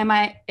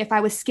 if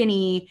I was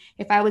skinny,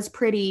 if I was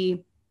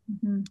pretty,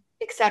 Mm-hmm.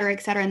 et cetera,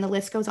 et cetera. And the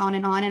list goes on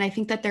and on. And I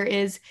think that there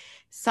is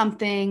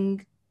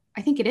something,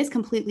 I think it is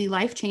completely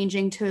life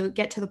changing to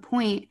get to the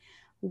point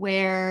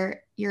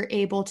where you're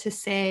able to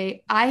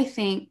say, I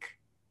think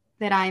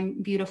that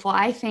I'm beautiful.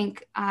 I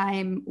think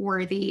I'm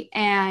worthy.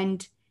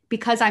 And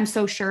because I'm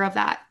so sure of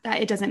that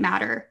it doesn't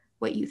matter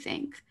what you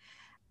think.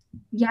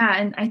 Yeah.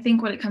 And I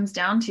think what it comes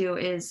down to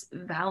is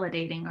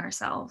validating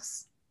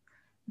ourselves,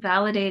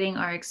 validating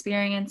our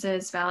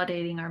experiences,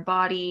 validating our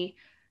body,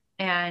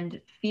 and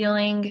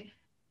feeling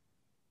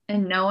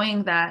and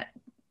knowing that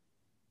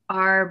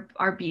our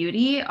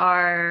beauty,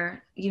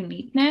 our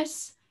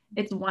uniqueness,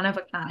 it's one of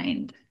a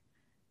kind.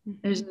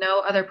 There's Mhm. no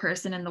other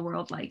person in the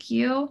world like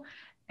you.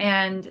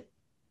 And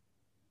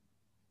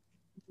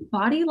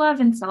body love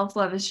and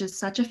self-love is just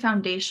such a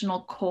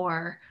foundational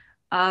core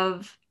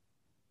of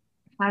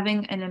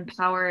having an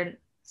empowered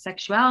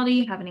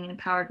sexuality, having an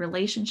empowered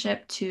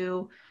relationship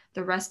to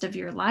the rest of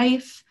your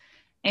life.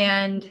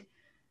 And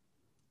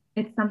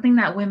it's something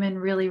that women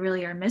really,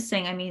 really are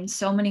missing. I mean,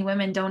 so many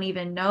women don't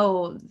even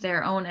know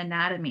their own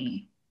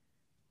anatomy.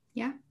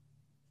 Yeah.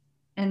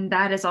 And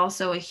that is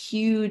also a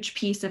huge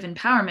piece of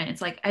empowerment.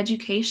 It's like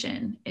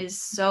education is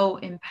so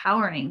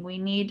empowering. We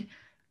need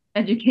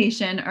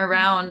education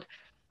around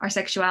our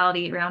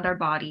sexuality, around our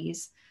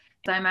bodies.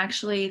 I'm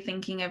actually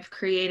thinking of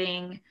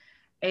creating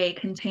a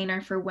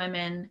container for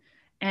women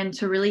and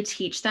to really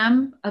teach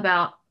them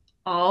about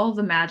all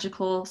the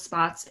magical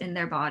spots in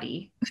their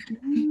body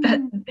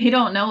that Mm. they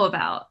don't know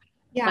about,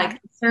 Yeah.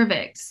 like the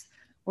cervix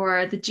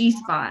or the G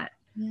spot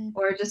Yeah.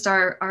 or just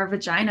our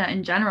vagina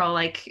in general.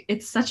 Like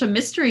it's such a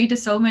mystery to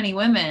so many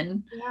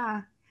women.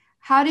 Yeah.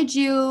 How did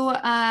you,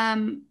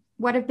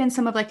 what have been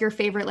some of like your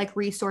favorite like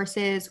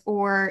resources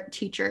or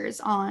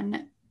teachers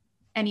on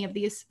any of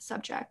these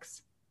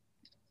subjects?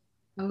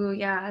 Oh,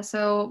 yeah.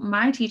 So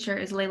my teacher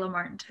is Layla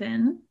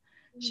Martin.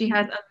 She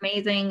has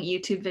amazing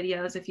YouTube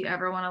videos. If you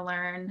ever want to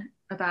learn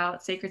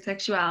about sacred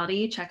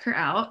sexuality, check her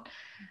out.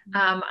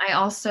 I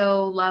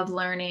also love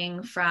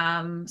learning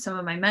from some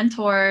of my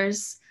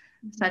mentors,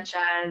 such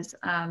as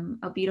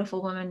a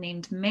beautiful woman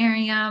named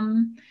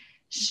Miriam.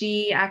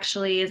 She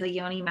actually is a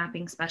yoni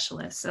mapping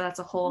specialist, so that's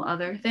a whole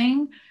other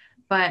thing.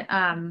 But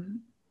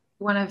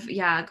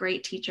yeah, a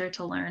great teacher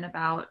to learn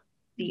about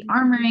the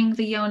armoring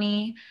the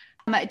yoni.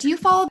 Do you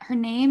follow her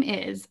name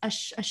is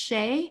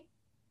Ashay?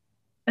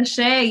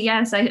 Ashay,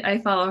 yes, I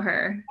follow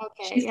her.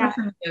 Okay, She's yeah.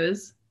 such a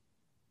muse.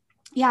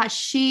 Yeah,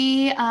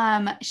 she's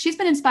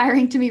been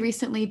inspiring to me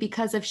recently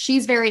because of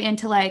she's very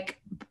into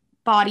like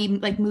body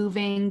like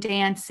moving,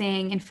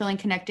 dancing, and feeling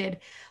connected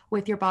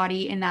with your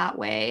body in that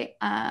way.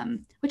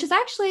 Which is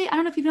actually, I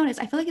don't know if you've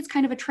noticed, I feel like it's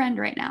kind of a trend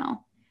right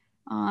now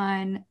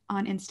on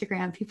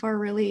Instagram. People are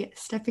really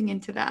stepping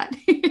into that.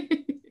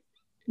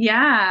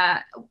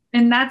 Yeah.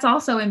 And that's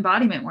also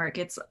embodiment work.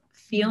 It's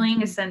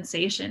feeling a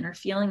sensation or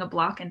feeling a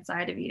block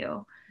inside of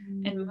you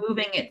and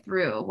moving it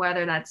through,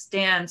 whether that's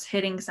dance,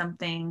 hitting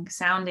something,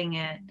 sounding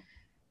it,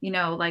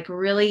 like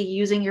really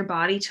using your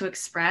body to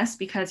express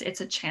because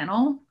it's a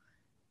channel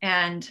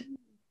and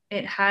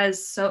it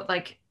has so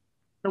like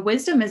the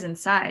wisdom is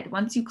inside.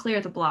 Once you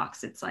clear the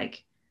blocks, it's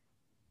like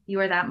you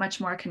are that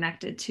much more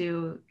connected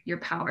to your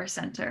power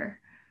center,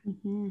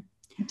 Mhm.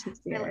 to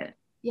spirit.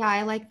 Yeah,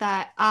 I like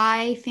that.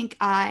 I think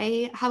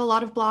I have a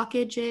lot of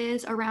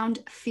blockages around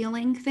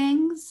feeling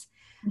things.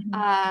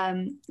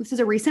 Mhm. This is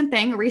a recent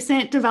thing, a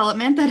recent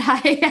development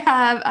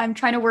that I'm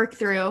trying to work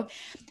through.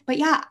 But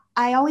yeah,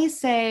 I always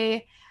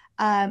say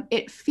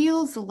it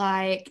feels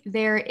like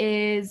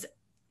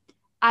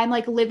I'm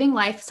like living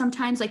life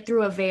sometimes like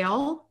through a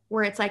veil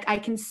where it's like I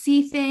can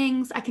see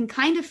things, I can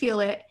kind of feel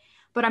it,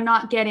 but I'm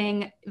not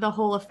getting the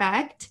whole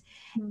effect.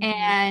 Mhm.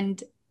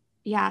 And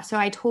yeah, so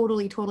I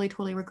totally, totally,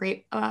 totally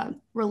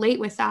relate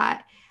with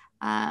that.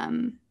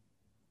 Um,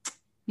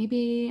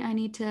 Maybe I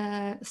need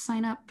to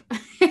sign up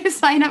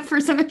sign up for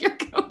some of your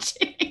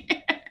coaching.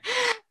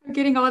 I'm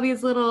getting all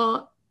these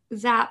little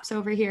zaps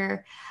over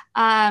here.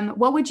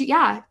 What would you,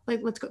 yeah,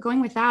 like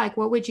going with that. Like,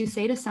 what would you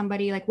say to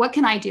somebody? Like, what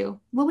can I do?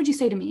 What would you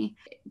say to me?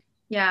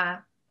 Yeah,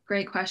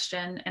 great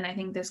question. And I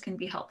think this can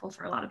be helpful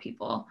for a lot of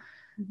people.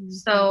 Mm-hmm.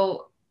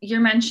 So you're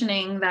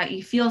mentioning that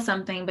you feel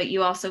something, but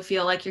you also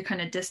feel like you're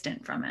kind of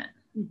distant from it.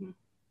 Mm-hmm.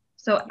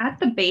 So at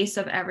the base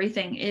of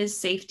everything is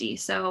safety.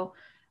 So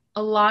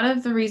a lot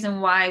of the reason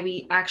why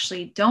we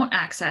actually don't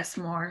access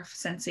more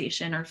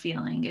sensation or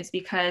feeling is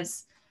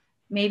because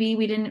maybe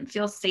we didn't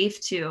feel safe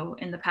to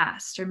in the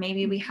past, or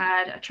maybe we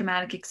had a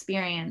traumatic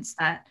experience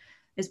that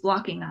is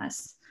blocking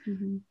us.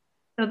 Mm-hmm.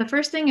 So the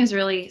first thing is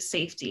really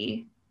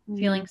safety, Mm-hmm.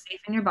 feeling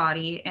safe in your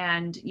body.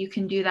 And you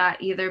can do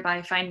that either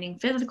by finding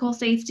physical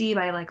safety,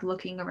 by like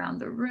looking around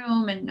the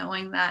room and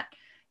knowing that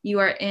you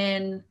are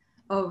in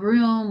a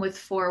room with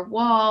 4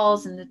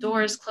 walls and the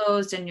door is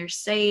closed and you're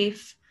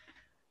safe.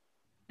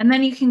 And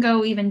then you can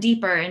go even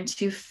deeper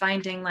into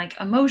finding like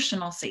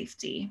emotional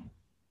safety.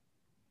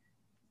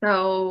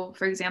 So,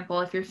 for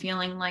example, if you're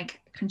feeling like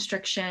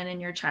constriction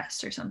in your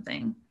chest or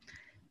something,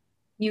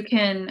 you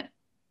can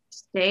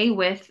stay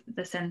with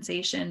the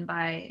sensation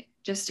by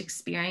just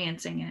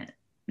experiencing it,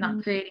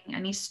 not creating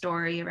any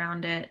story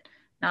around it,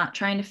 not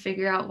trying to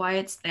figure out why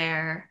it's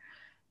there,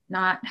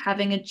 not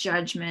having a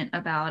judgment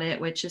about it,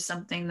 which is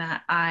something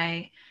that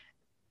I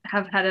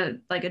have had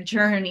a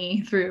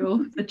journey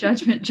through. The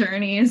judgment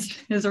journey is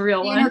a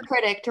real The one. inner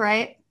critic,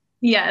 right?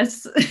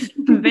 Yes,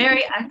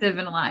 very active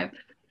and alive.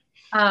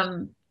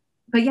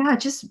 But yeah,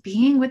 just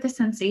being with the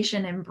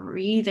sensation and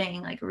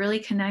breathing, like really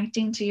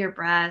connecting to your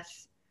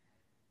breath,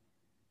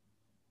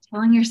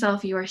 telling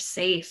yourself you are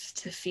safe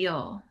to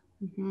feel.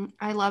 Mm-hmm.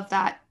 I love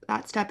that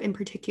step in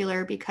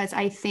particular because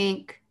I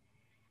think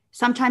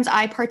sometimes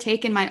I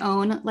partake in my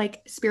own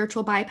like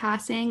spiritual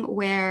bypassing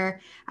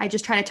where I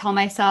just try to tell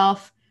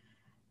myself,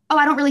 oh,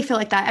 I don't really feel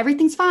like that.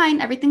 Everything's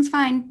fine. Everything's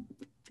fine.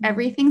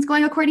 Everything's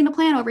going according to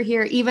plan over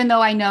here, even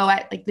though I know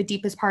at like the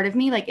deepest part of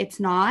me, like it's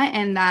not.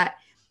 And that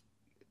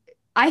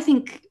I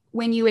think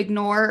when you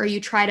ignore or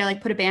you try to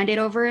like put a band-aid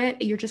over it,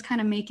 you're just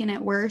kind of making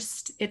it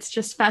worse. It's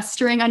just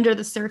festering under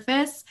the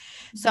surface.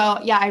 So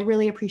yeah, I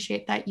really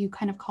appreciate that you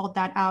kind of called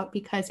that out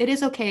because it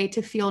is okay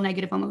to feel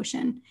negative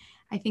emotion.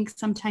 I think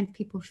sometimes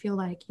people feel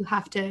like you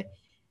have to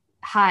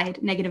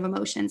hide negative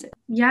emotions.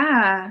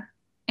 Yeah.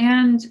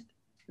 And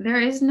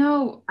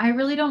I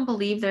really don't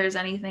believe there's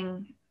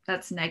anything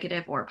that's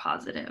negative or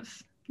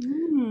positive.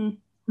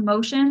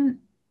 Emotion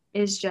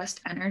is just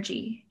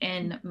energy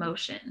in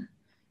motion.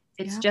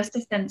 It's just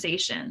a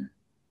sensation.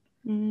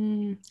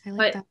 I like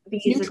But that.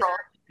 It's these neutral.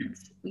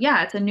 attachments,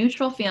 yeah, it's a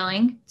neutral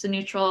feeling, it's a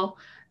neutral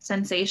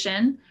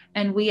sensation,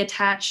 and we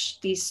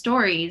attach these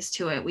stories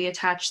to it. We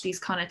attach these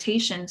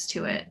connotations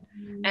to it.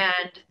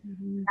 And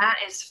that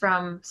is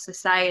from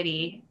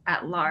society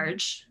at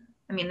large.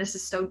 I mean, this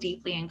is so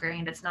deeply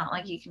ingrained. It's not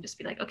like you can just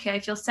be like, okay, I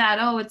feel sad.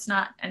 Oh, it's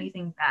not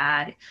anything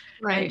bad.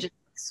 Right. And just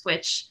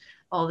switch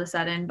all of a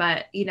sudden.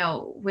 But,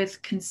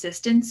 with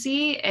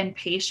consistency and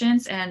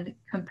patience and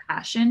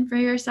compassion for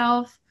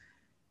yourself,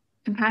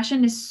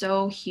 compassion is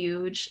so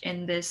huge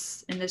in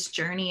this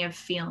journey of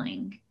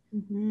feeling.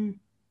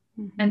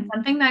 And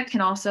something that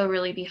can also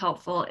really be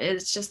helpful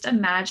is just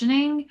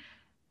imagining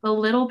the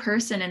little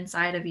person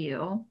inside of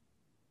you,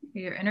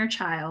 your inner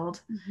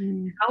child.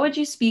 How would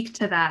you speak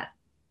to that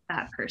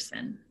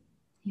person?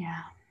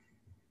 Yeah.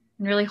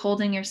 And really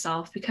holding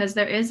yourself, because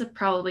there is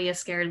probably a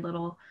scared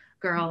little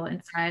girl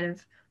inside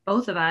of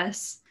both of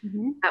us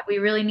that we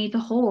really need to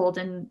hold,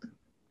 and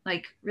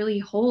like really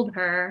hold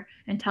her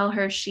and tell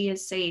her she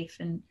is safe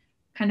and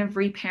kind of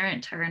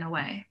reparent her in a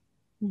way.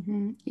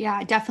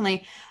 Yeah,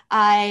 definitely.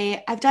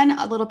 I've done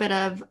a little bit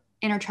of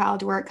inner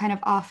child work kind of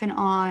off and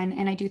on,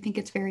 and I do think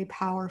it's very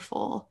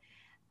powerful.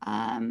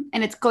 And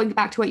it's going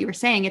back to what you were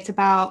saying. It's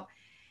about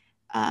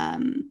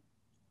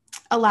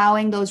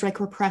allowing those like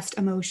repressed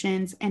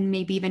emotions and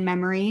maybe even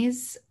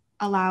memories,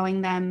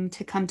 allowing them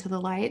to come to the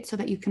light so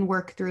that you can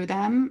work through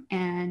them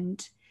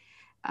and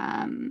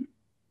kind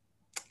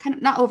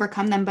of not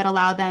overcome them, but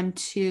allow them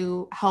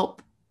to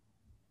help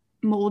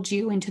mold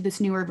you into this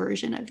newer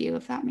version of you,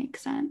 if that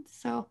makes sense.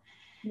 So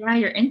Yeah,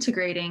 you're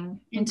integrating.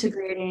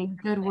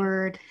 good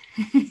word.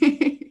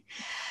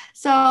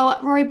 So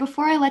Rory,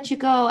 before I let you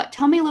go,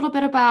 tell me a little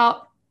bit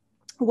about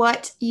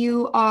what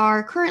you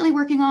are currently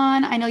working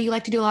on. I know you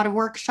like to do a lot of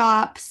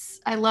workshops.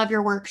 I love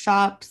your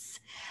workshops.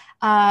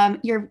 I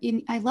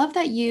love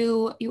that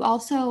you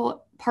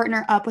also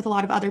partner up with a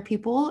lot of other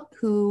people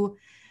who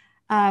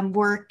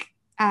work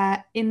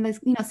in this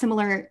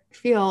similar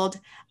field.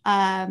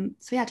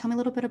 So yeah, tell me a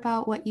little bit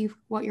about what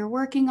you're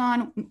working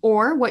on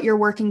or what you're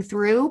working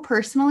through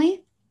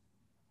personally.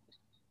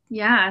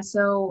 Yeah,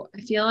 so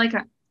I feel like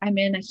I'm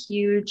in a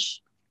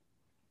huge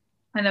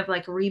kind of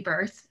like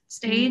rebirth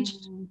stage.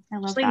 I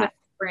love Especially with that.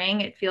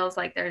 spring, it feels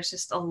like there's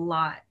just a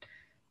lot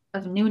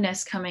of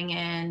newness coming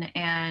in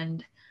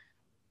and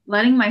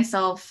letting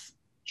myself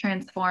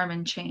transform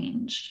and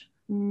change.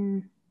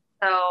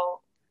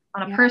 So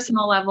on a Yeah.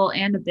 personal level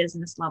and a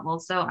business level.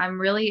 So I'm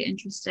really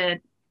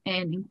interested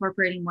in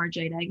incorporating more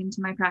jade egg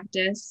into my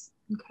practice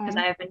because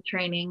Okay. I have been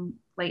training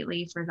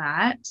lately for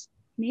that.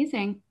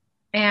 Amazing.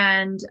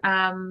 And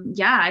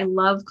yeah, I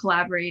love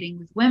collaborating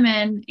with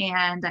women.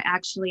 And I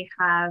actually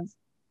have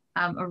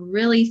a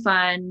really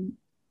fun,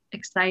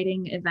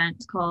 exciting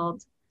event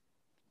called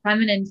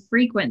Feminine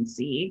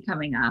Frequency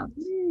coming up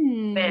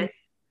Mm. with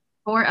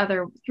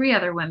three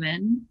other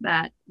women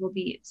that will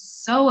be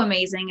so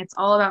amazing. It's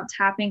all about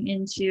tapping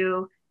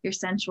into your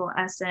sensual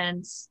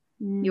essence,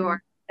 Mm.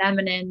 your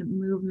feminine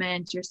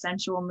movement, your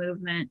sensual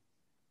movement.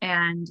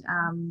 And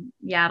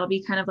yeah, it'll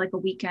be kind of like a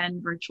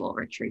weekend virtual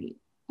retreat.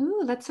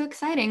 Ooh, that's so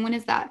exciting. When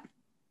is that?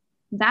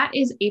 That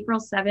is April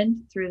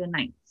 7th through the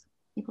 9th.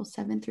 April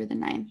 7th through the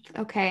 9th.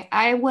 Okay.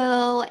 I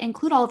will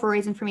include all of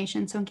Rory's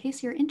information. So in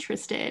case you're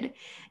interested,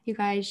 you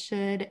guys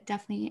should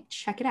definitely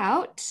check it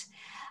out.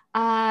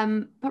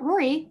 But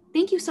Rory,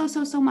 thank you so,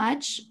 so, so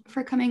much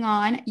for coming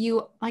on.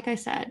 You, like I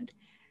said,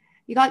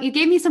 you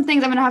gave me some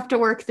things I'm gonna have to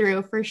work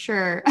through for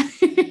sure.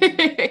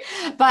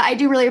 But I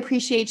do really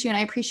appreciate you, and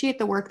I appreciate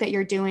the work that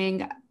you're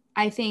doing.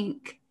 I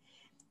think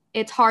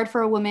it's hard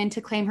for a woman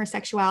to claim her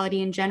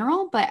sexuality in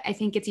general, but I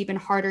think it's even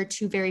harder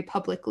to very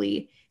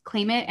publicly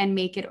claim it and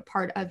make it a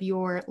part of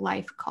your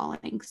life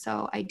calling.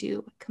 So I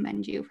do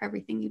commend you for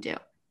everything you do.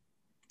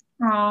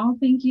 Oh,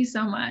 thank you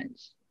so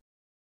much.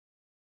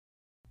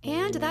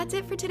 And that's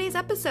it for today's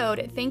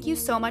episode. Thank you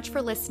so much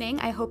for listening.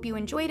 I hope you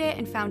enjoyed it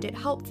and found it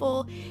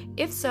helpful.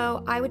 If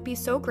so, I would be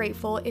so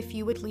grateful if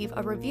you would leave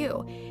a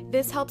review.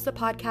 This helps the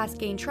podcast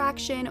gain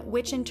traction,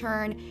 which in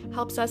turn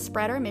helps us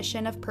spread our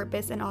mission of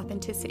purpose and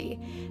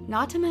authenticity.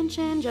 Not to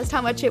mention just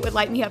how much it would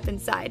light me up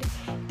inside.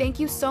 Thank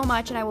you so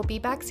much, and I will be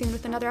back soon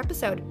with another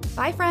episode.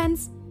 Bye,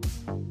 friends.